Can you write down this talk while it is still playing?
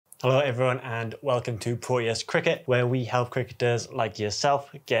Hello everyone and welcome to Proteus Cricket, where we help cricketers like yourself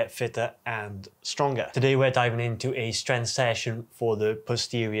get fitter and stronger. Today we're diving into a strength session for the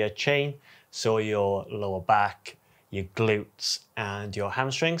posterior chain, so your lower back, your glutes and your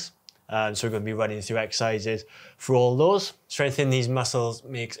hamstrings. So we're going to be running through exercises for all those. Strengthening these muscles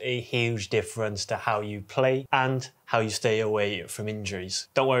makes a huge difference to how you play and how you stay away from injuries.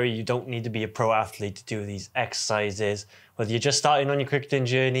 Don't worry, you don't need to be a pro athlete to do these exercises. Whether you're just starting on your cricketing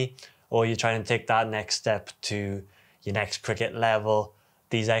journey or you're trying to take that next step to your next cricket level,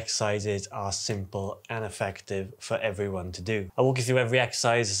 these exercises are simple and effective for everyone to do. I'll walk you through every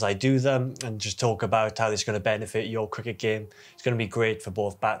exercise as I do them and just talk about how this is going to benefit your cricket game. It's going to be great for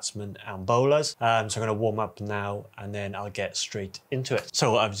both batsmen and bowlers. So I'm going to warm up now and then I'll get straight into it.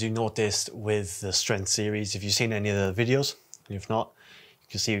 So as you noticed with the strength series, if you've seen any of the videos, if not, you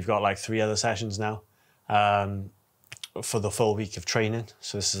can see we've got like 3 other sessions now for the full week of training.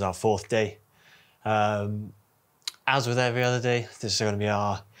 So this is our 4th day. As with every other day, this is going to be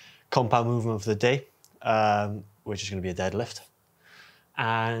our compound movement of the day, which is going to be a deadlift.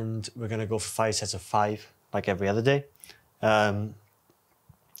 And we're going to go for 5 sets of 5, like every other day. When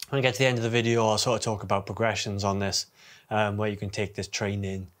I get to the end of the video, I'll sort of talk about progressions on this, where you can take this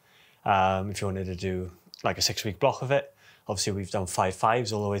training if you wanted to do like a 6-week block of it. Obviously, we've done 5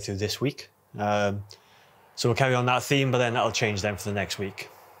 5s all the way through this week. So we'll carry on that theme, but then that'll change then for the next week.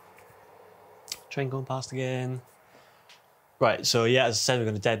 Train going past again. Right, so yeah, as I said, we're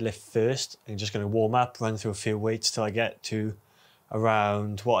going to deadlift first. I'm just going to warm up, run through a few weights till I get to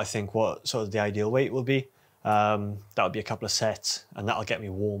around what sort of the ideal weight will be. That'll be a couple of sets, and that'll get me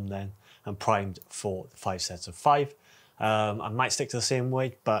warm then and primed for the 5 sets of 5. I might stick to the same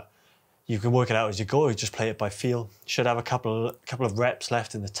weight, but you can work it out as you go. You just play it by feel. Should have a couple of reps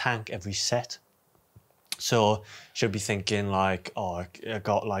left in the tank every set. So should be thinking like, oh, I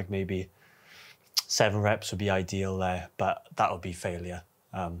got like maybe 7 reps would be ideal there, but that would be failure.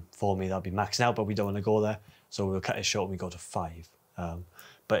 For me, that'll be maxing out, but we don't want to go there. So we'll cut it short and we go to 5.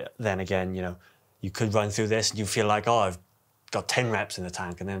 But then again, you know, you could run through this and you feel like, oh, I've got 10 reps in the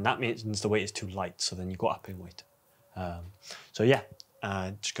tank, and then that means the weight is too light. So then you go up in weight. So yeah,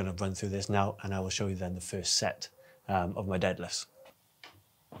 just going to run through this now and I will show you then the first set of my deadlifts.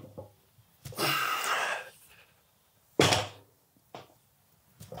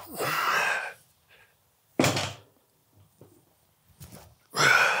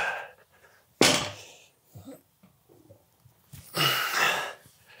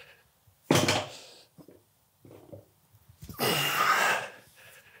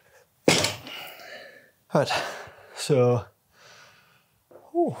 Right, so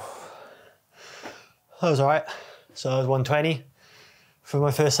that was all right. So that was 120 for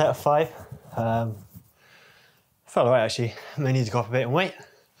my first set of 5. Felt all right actually. I may need to go up a bit in weight,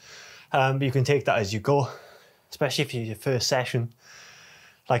 but you can take that as you go, especially if you're your first session.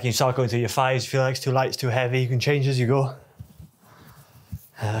 Like you start going through your 5s, you feel like it's too light, it's too heavy, you can change as you go.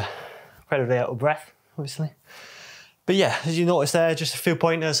 Incredibly out of breath, obviously. But yeah, as you notice there, just a few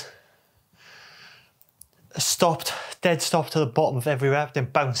pointers. Dead stop to the bottom of every rep, then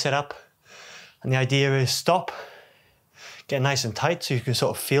bounce it up. And the idea is stop, get nice and tight so you can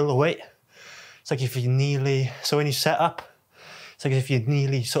sort of feel the weight. It's like if you so when you set up, it's like if you're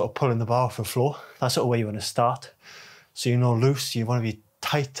nearly sort of pulling the bar off the floor. That's sort of where you want to start. So you're not loose, you want to be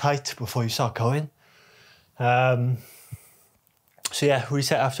tight before you start going. So yeah,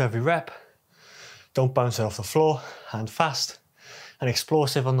 reset after every rep. Don't bounce it off the floor, and fast and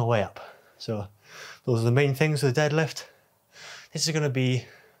explosive on the way up. So those are the main things with the deadlift. This is going to be,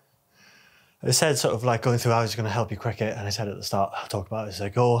 I said sort of like going through how it's going to help you cricket, and I said at the start, I'll talk about it as I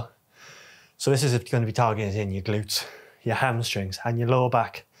go. So this is going to be targeted in your glutes, your hamstrings and your lower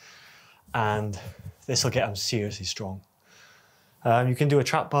back, and this will get them seriously strong. You can do a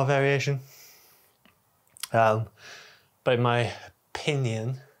trap bar variation, but in my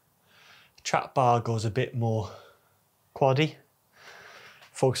opinion, trap bar goes a bit more quaddy.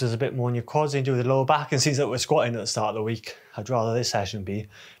 Focuses a bit more on your quads than you do with the lower back, and since that we're squatting at the start of the week, I'd rather this session be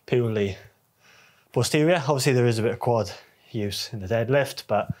purely posterior. Obviously there is a bit of quad use in the deadlift,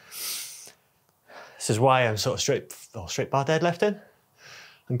 but this is why I'm sort of straight bar deadlifting.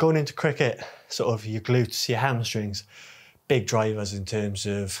 And going into cricket, sort of your glutes, your hamstrings, big drivers in terms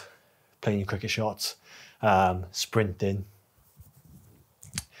of playing your cricket shots, sprinting.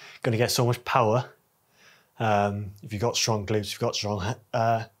 Going to get so much power. If you've got strong glutes, you've got strong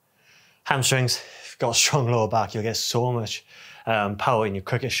hamstrings, if you've got a strong lower back, you'll get so much power in your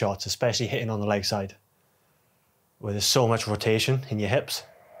cricket shots, especially hitting on the leg side, where there's so much rotation in your hips.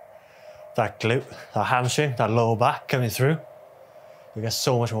 That glute, that hamstring, that lower back coming through, You get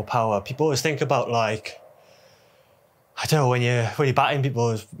so much more power. People always think about like, I don't know, when you're batting,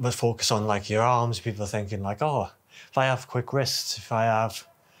 people must focus on like your arms. People are thinking like, oh, if I have quick wrists, if I have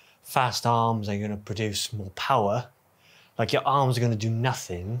fast arms, I'm going to produce more power. Like your arms are going to do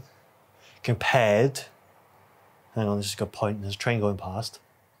nothing compared. Hang on, this is a good point. There's a train going past.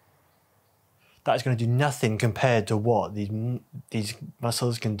 That is going to do nothing compared to what these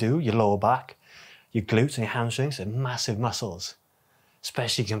muscles can do. Your lower back, your glutes and your hamstrings are massive muscles,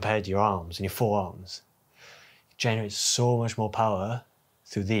 especially compared to your arms and your forearms. You generate so much more power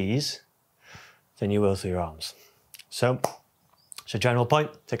through these than you will through your arms. So, it's a general point.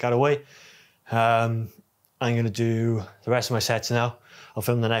 Take that away. I'm going to do the rest of my sets now. I'll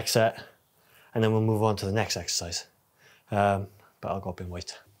film the next set, and then we'll move on to the next exercise. But I'll go up in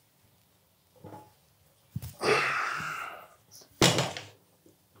weight.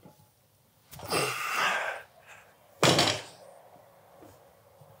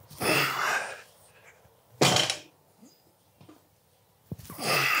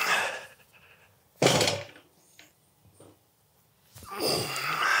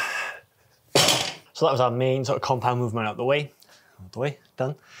 So that was our main sort of compound movement out the way,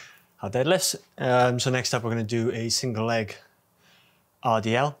 done. Our deadlifts. So next up we're going to do a single leg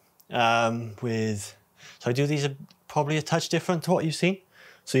RDL so I do these probably a touch different to what you've seen.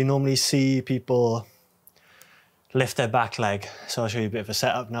 So you normally see people lift their back leg. So I'll show you a bit of a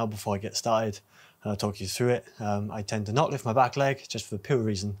setup now before I get started. I'll talk you through it. I tend to not lift my back leg just for the pure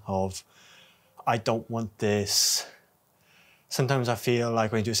reason of I don't want this. Sometimes I feel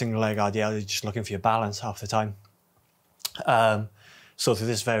like when you do a single leg RDL, you're just looking for your balance half the time. So through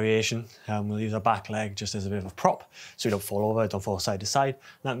this variation, we'll use our back leg just as a bit of a prop, so we don't fall over, don't fall side to side.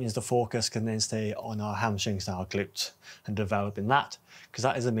 That means the focus can then stay on our hamstrings and our glutes and developing that, because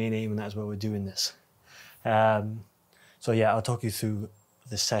that is the main aim and that's where we're doing this. So yeah, I'll talk you through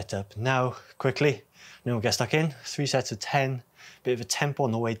the setup now quickly, and then we'll get stuck in. 3 sets of 10, bit of a tempo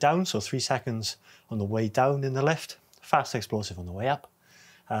on the way down, so 3 seconds on the way down in the lift. Fast explosive on the way up,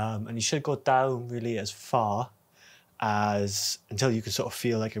 and you should go down really as far as until you can sort of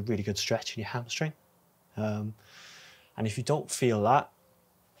feel like a really good stretch in your hamstring. And if you don't feel that,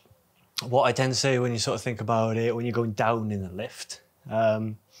 what I tend to say when you sort of think about it, when you're going down in the lift,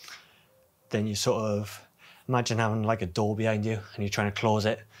 then you sort of imagine having like a door behind you and you're trying to close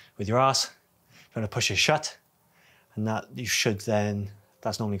it with your ass, trying to push it shut, and that you should then,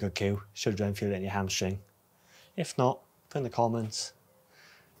 that's normally a good cue, should then feel it in your hamstring. If not, put in the comments,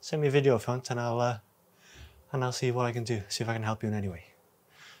 send me a video if you want, and I'll see what I can do, see if I can help you in any way.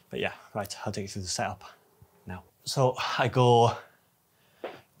 But yeah, right, I'll take you through the setup now. So I go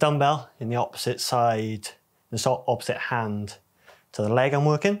dumbbell in the opposite side, the opposite hand to the leg I'm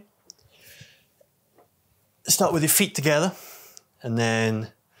working. Start with your feet together, and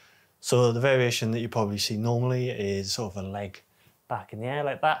then, so the variation that you probably see normally is sort of a leg back in the air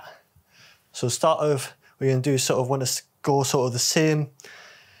like that. So start of, we're going to do sort of want to go sort of the same,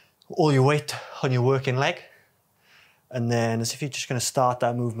 all your weight on your working leg. And then as if you're just going to start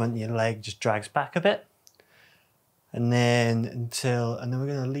that movement, your leg just drags back a bit. And then we're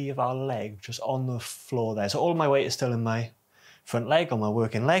going to leave our leg just on the floor there. So all my weight is still in my front leg, on my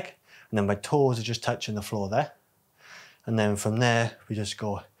working leg. And then my toes are just touching the floor there. And then from there, we just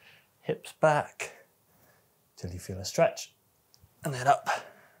go hips back till you feel a stretch. And then up.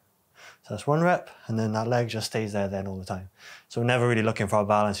 So that's 1 rep, and then that leg just stays there then all the time. So we're never really looking for our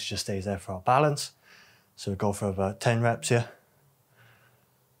balance, it just stays there for our balance. So we go for about 10 reps here.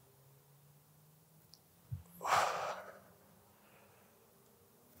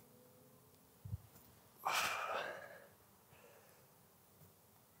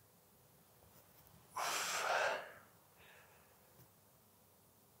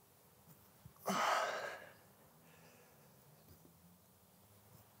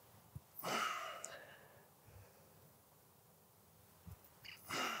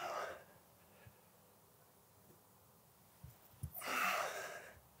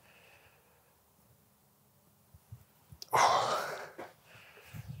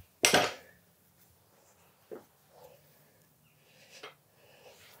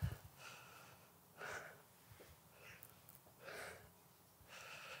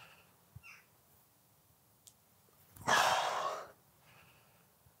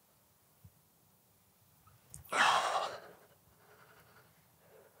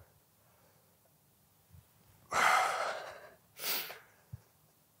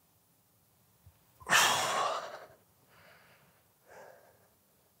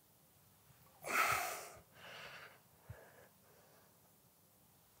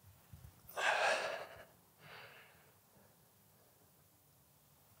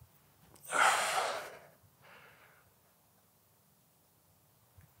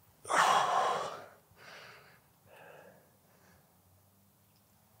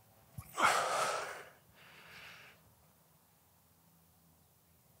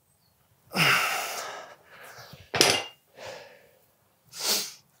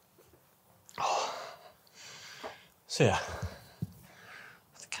 So yeah,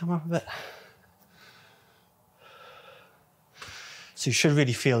 the camera up a bit. So you should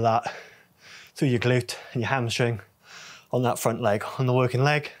really feel that through your glute and your hamstring on that front leg, on the working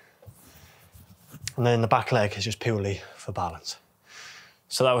leg. And then the back leg is just purely for balance.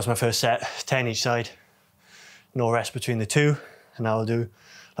 So that was my first set, 10 each side. No rest between the two. And now I'll do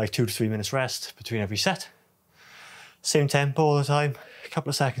like 2 to 3 minutes rest between every set. Same tempo all the time. A couple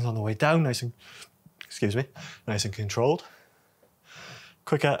of seconds on the way down, nice and, excuse me, nice and controlled.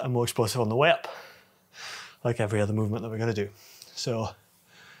 Quicker and more explosive on the way up, like every other movement that we're gonna do. So,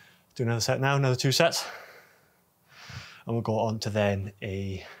 do another set now, another 2 sets. And we'll go on to then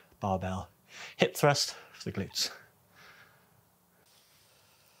a barbell hip thrust for the glutes.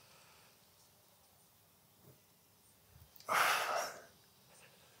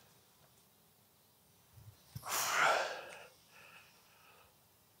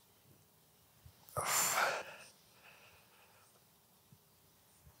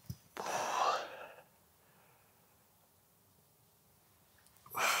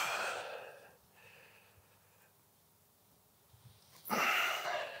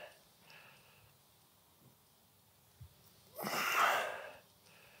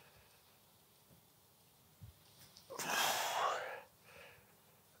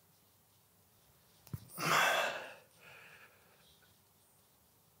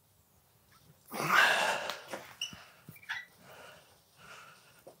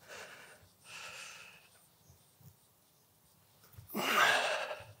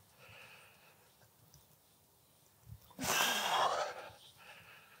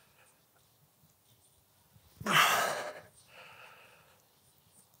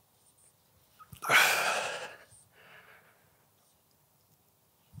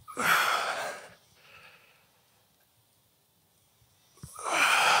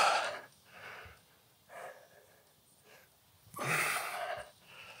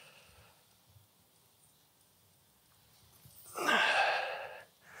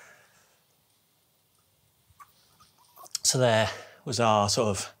 So there was our sort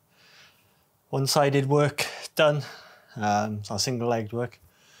of one-sided work done, so our single-legged work.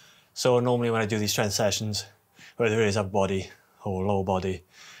 So normally when I do these strength sessions, whether it is upper body or lower body,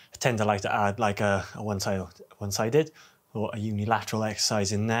 I tend to like to add like a one-sided or a unilateral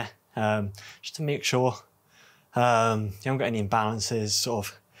exercise in there, just to make sure you haven't got any imbalances. Sort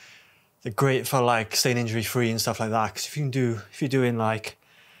of, they're great for like staying injury-free and stuff like that. Because if you're doing like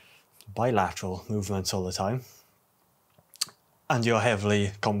bilateral movements all the time, and you're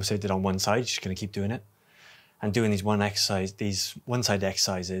heavily compensated on one side, you're just going to keep doing it. And doing these one-sided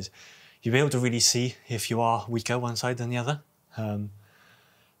exercises, you'll be able to really see if you are weaker one side than the other.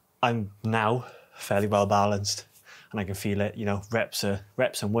 I'm now fairly well balanced, and I can feel it. You know, reps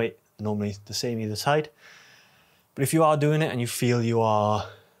and weight are normally the same either side. But if you are doing it and you feel you are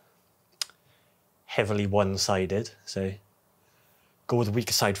heavily one-sided, say, go with the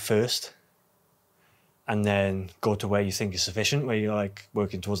weaker side first, and then go to where you think is sufficient, where you're like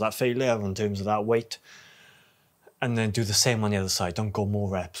working towards that failure in terms of that weight, and then do the same on the other side. Don't go more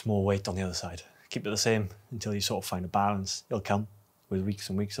reps, more weight on the other side. Keep it the same until you sort of find a balance. You'll come with weeks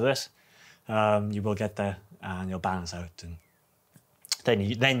and weeks of this. You will get there and you'll balance out, and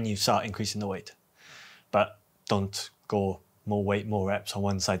then you start increasing the weight. But don't go more weight, more reps on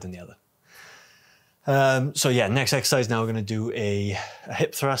one side than the other. So yeah, next exercise now we're going to do a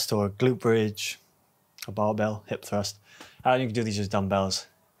hip thrust or a glute bridge, a barbell hip thrust. You can do these with dumbbells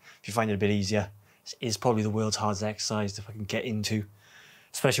if you find it a bit easier. This is probably the world's hardest exercise if I can get into,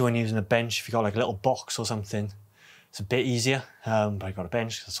 especially when you're using a bench. If you've got like a little box or something, it's a bit easier, but I've got a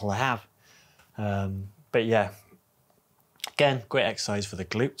bench, that's all I have. But yeah, again, great exercise for the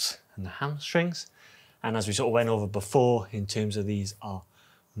glutes and the hamstrings. And as we sort of went over before, in terms of these are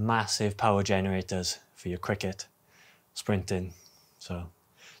massive power generators for your cricket, sprinting. So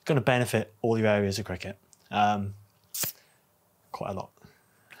it's going to benefit all your areas of cricket. Quite a lot,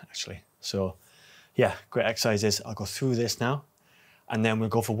 actually. So yeah, great exercises. I'll go through this now, and then we'll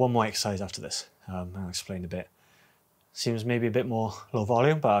go for one more exercise after this. I'll explain a bit. Seems maybe a bit more low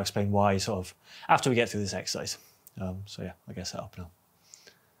volume, but I'll explain why sort of after we get through this exercise. So yeah, I'll get set up now.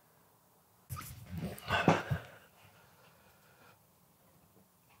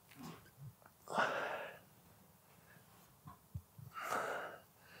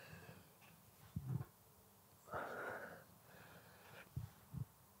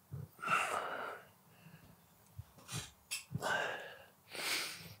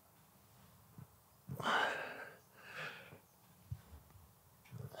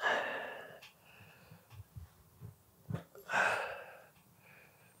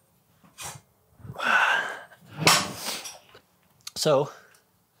 So,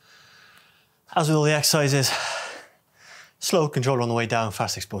 as with all the exercises, slow control on the way down,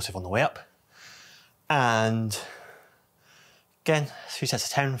 fast explosive on the way up. And again, 3 sets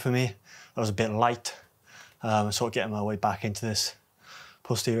of 10 for me. That was a bit light. Sort of getting my way back into this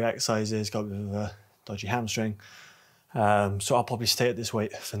posterior exercises, got a bit of a dodgy hamstring. So I'll probably stay at this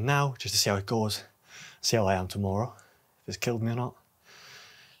weight for now, just to see how it goes, see how I am tomorrow, if it's killed me or not.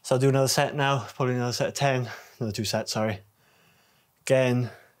 So I'll do another set now, probably another set of 10, another 2 sets, sorry. Again,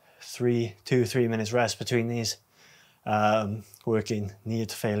 2 to 3 minutes rest between these. Working near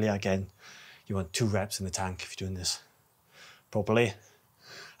to failure. Again, you want 2 reps in the tank if you're doing this properly.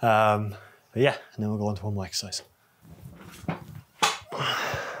 But yeah, and then we'll go on to one more exercise.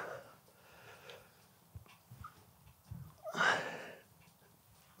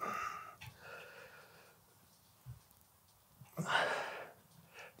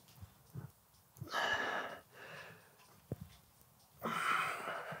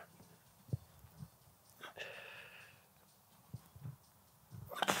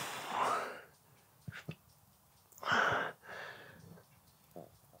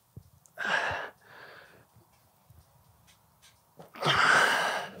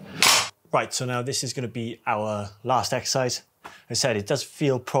 Right, so now this is going to be our last exercise. I said it does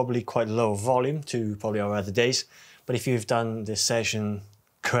feel probably quite low volume to probably our other days, but if you've done this session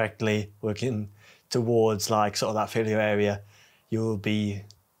correctly, working towards like sort of that failure area, you'll be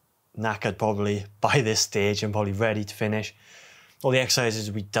knackered probably by this stage and probably ready to finish. All the exercises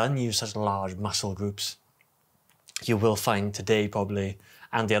we've done use such large muscle groups. You will find today probably,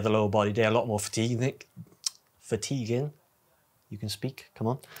 and the other lower body day, a lot more fatiguing. You can speak, come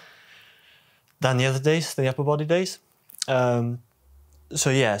on. Than the other days, the upper body days. So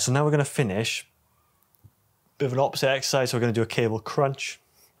yeah, so now we're going to finish a bit of an opposite exercise. So we're going to do a cable crunch.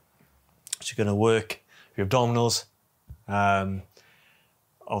 So you're going to work your abdominals.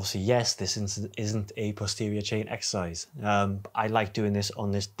 Obviously, yes, this isn't a posterior chain exercise. I like doing this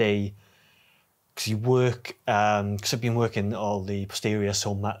on this day because you work, because I've been working all the posterior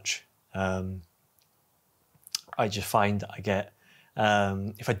so much. I just find I get,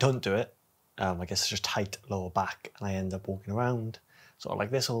 if I don't do it, I guess it's just tight lower back, and I end up walking around sort of like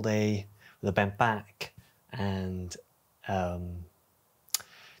this all day with a bent back, and it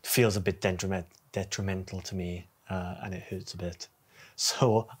feels a bit detrimental to me, and it hurts a bit.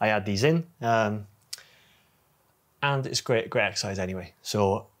 So I add these in, and it's great exercise anyway.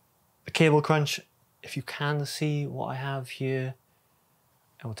 So the cable crunch, if you can see what I have here,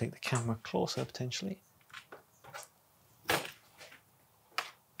 I will take the camera closer potentially.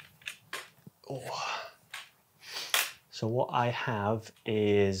 Oh. So what I have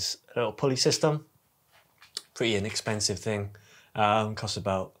is a little pulley system, pretty inexpensive thing, costs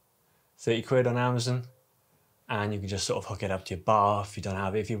about 30 quid on Amazon, and you can just sort of hook it up to your bar if you don't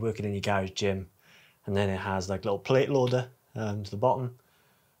have it, if you're working in your garage gym, and then it has like a little plate loader to the bottom,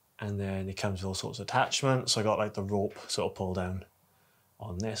 and then it comes with all sorts of attachments. So I got like the rope sort of pull down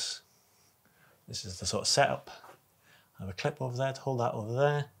on this. This is the sort of setup. I have a clip over there to hold that over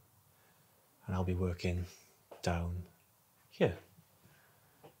there, and I'll be working down here.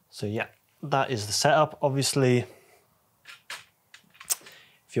 So yeah, that is the setup. Obviously,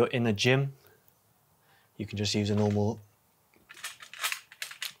 if you're in a gym, you can just use a normal,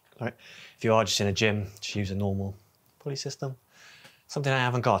 right? If you are just in a gym, just use a normal pulley system. Something I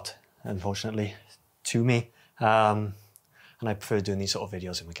haven't got, unfortunately, to me. And I prefer doing these sort of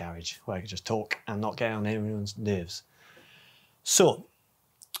videos in my garage where I can just talk and not get on anyone's nerves. So,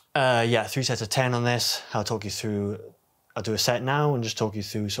 yeah, 3 sets of 10 on this. I'll talk you through, I'll do a set now and just talk you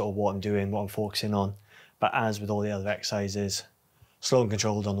through sort of what I'm doing, what I'm focusing on. But as with all the other exercises, slow and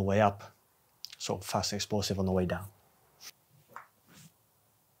controlled on the way up, sort of fast and explosive on the way down.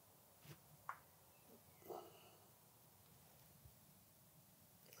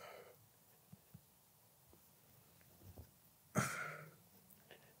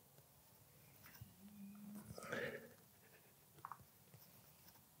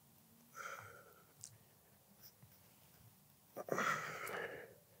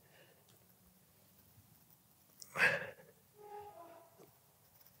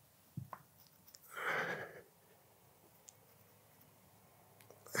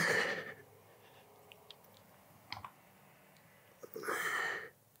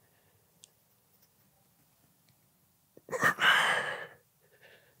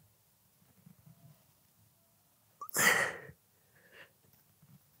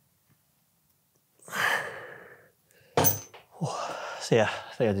 So yeah,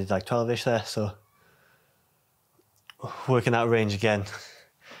 I think I did like 12-ish there, so working that range again,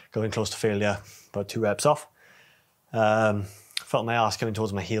 going close to failure, about 2 reps off. felt my arse coming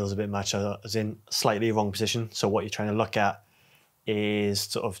towards my heels a bit much. I was in slightly wrong position. So what you're trying to look at is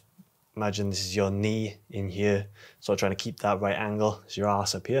sort of, imagine this is your knee in here. So trying to keep that right angle. Is your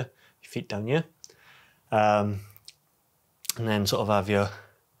arse up here, your feet down here. And then sort of have your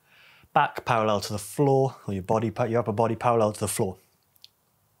back parallel to the floor, or your upper body parallel to the floor.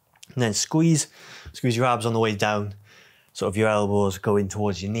 And then squeeze your abs on the way down. Sort of your elbows going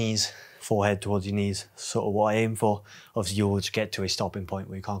towards your knees, forehead towards your knees, sort of what I aim for. Obviously you'll just get to a stopping point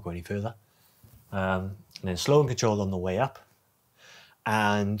where you can't go any further. And then slow and controlled on the way up.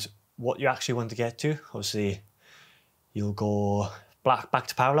 And what you actually want to get to, obviously you'll go back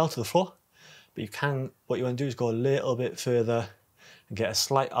to parallel to the floor, but what you want to do is go a little bit further and get a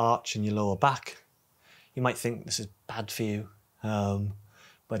slight arch in your lower back. You might think this is bad for you,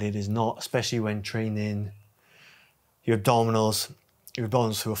 but it is not, especially when training your abdominals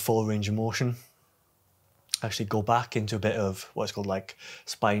through a full range of motion. Actually go back into a bit of what's called like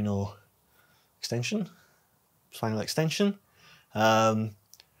spinal extension.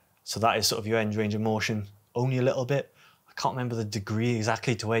 So that is sort of your end range of motion, only a little bit. I can't remember the degree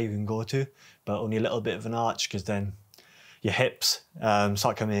exactly to where you can go to, but only a little bit of an arch, because then your hips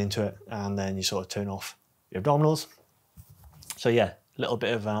start coming into it, and then you sort of turn off your abdominals. So yeah, a little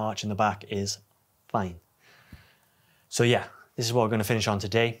bit of an arch in the back is fine. So yeah, this is what we're going to finish on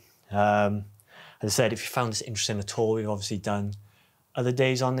today. As I said, if you found this interesting at all, we've obviously done other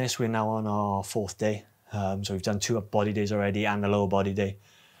days on this. We're now on our 4th day. So we've done 2 body days already and a lower body day.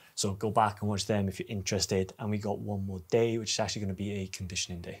 So go back and watch them if you're interested. And we got 1 more day, which is actually going to be a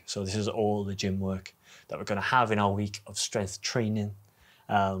conditioning day. So this is all the gym work that we're going to have in our week of strength training.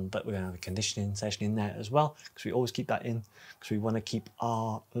 But we're going to have a conditioning session in there as well, because we always keep that in, because we want to keep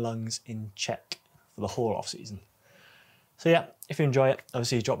our lungs in check for the whole off season. So yeah, if you enjoy it,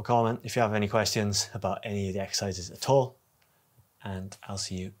 obviously drop a comment if you have any questions about any of the exercises at all. And I'll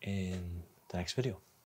see you in the next video.